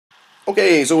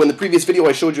Okay, so in the previous video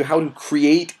I showed you how to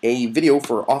create a video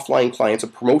for offline clients, a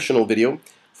promotional video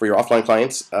for your offline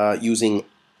clients using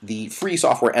the free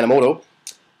software Animoto.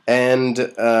 And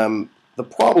the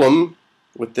problem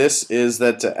with this is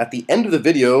that at the end of the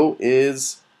video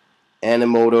is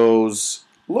Animoto's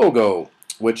logo,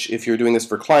 which if you're doing this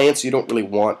for clients, you don't really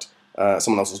want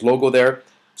someone else's logo there.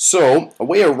 So a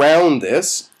way around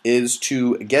this is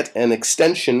to get an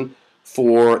extension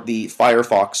for the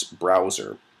Firefox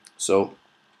browser. So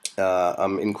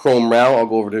I'm in Chrome now. I'll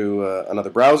go over to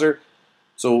another browser.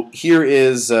 So here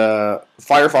is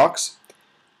Firefox,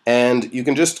 and you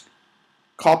can just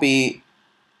copy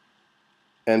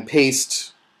and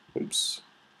paste.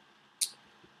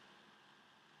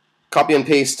 Copy and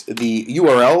paste the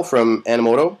URL from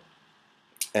Animoto,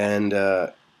 and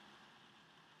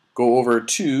go over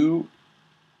to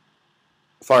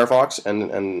Firefox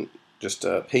and just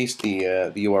paste the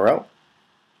URL.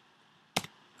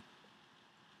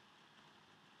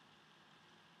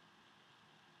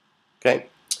 Okay,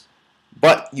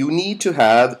 but you need to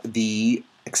have the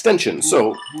extension.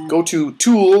 So go to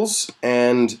Tools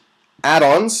and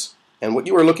Add-ons, and what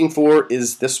you are looking for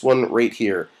is this one right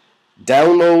here,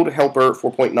 Download Helper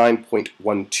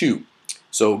 4.9.12.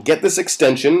 So get this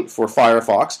extension for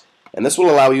Firefox, and this will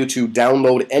allow you to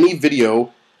download any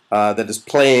video that is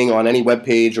playing on any web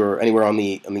page or anywhere on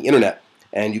the internet,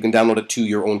 and you can download it to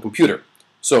your own computer.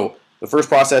 So the first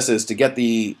process is to get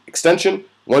the extension.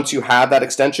 Once you have that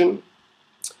extension,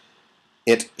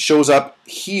 it shows up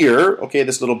here, okay,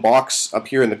 this little box up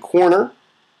here in the corner,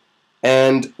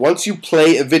 and once you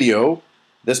play a video,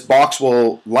 this box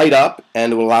will light up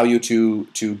and it will allow you to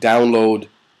download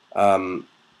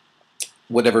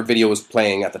whatever video is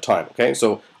playing at the time. Okay,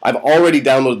 so I've already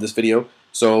downloaded this video,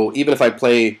 so even if I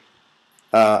play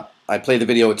the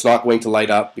video, it's not going to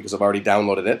light up because I've already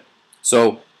downloaded it.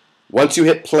 So once you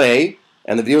hit play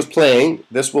and the video is playing,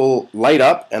 this will light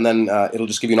up, and then it'll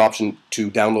just give you an option to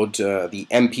download the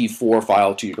MP4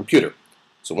 file to your computer.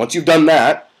 So once you've done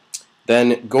that,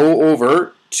 then go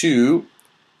over to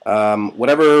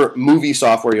whatever movie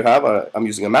software you have. I'm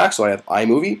using a Mac, so I have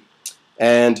iMovie,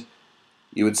 and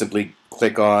you would simply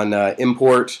click on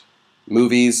Import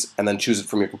Movies and then choose it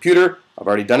from your computer. I've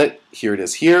already done it. Here it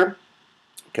is here.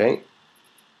 Okay,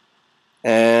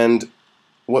 and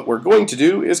what we're going to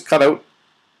do is cut out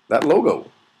that logo.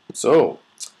 So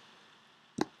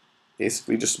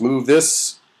basically just move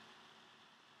this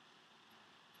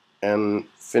and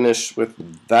finish with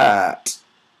that.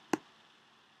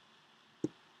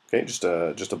 Okay, just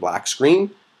a black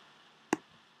screen,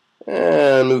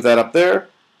 and move that up there.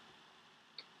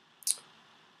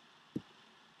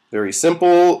 Very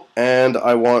simple. And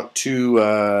I want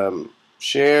to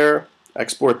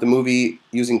export the movie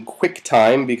using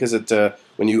QuickTime, because it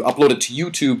when you upload it to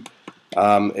YouTube,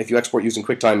 if you export using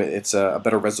QuickTime, it's a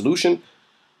better resolution.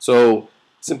 So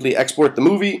simply export the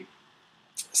movie,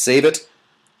 save it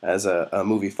as a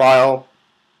movie file,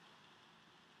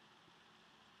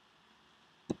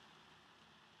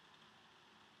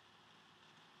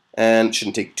 and it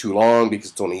shouldn't take too long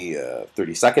because it's only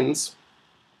 30 seconds.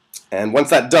 And once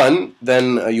that's done,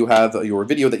 then you have your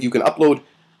video that you can upload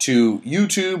to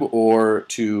YouTube or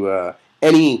to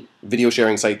any video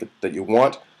sharing site that you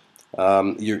want.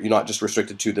 You're not just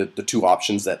restricted to the two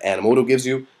options that Animoto gives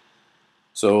you.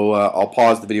 So I'll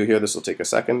pause the video here. This will take a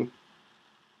second.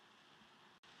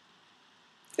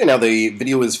 Okay, now the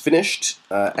video is finished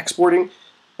exporting,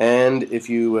 and if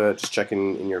you just check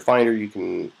in your Finder, you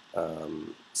can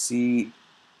see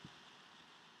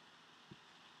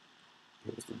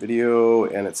here's the video,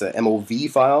 and it's a MOV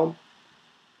file.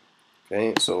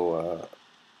 Okay, so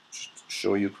just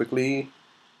show you quickly.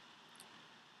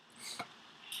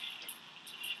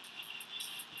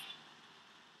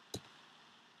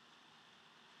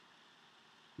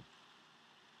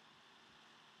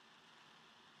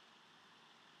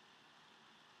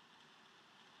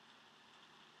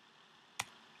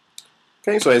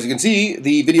 Okay, so as you can see,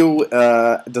 the video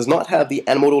does not have the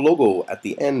Animoto logo at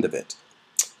the end of it.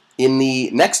 In the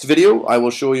next video, I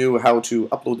will show you how to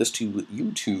upload this to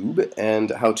YouTube and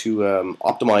how to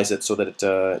optimize it so that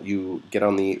you get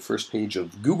on the first page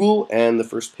of Google and the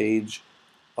first page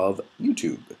of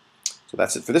YouTube. So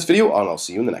that's it for this video, and I'll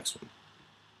see you in the next one.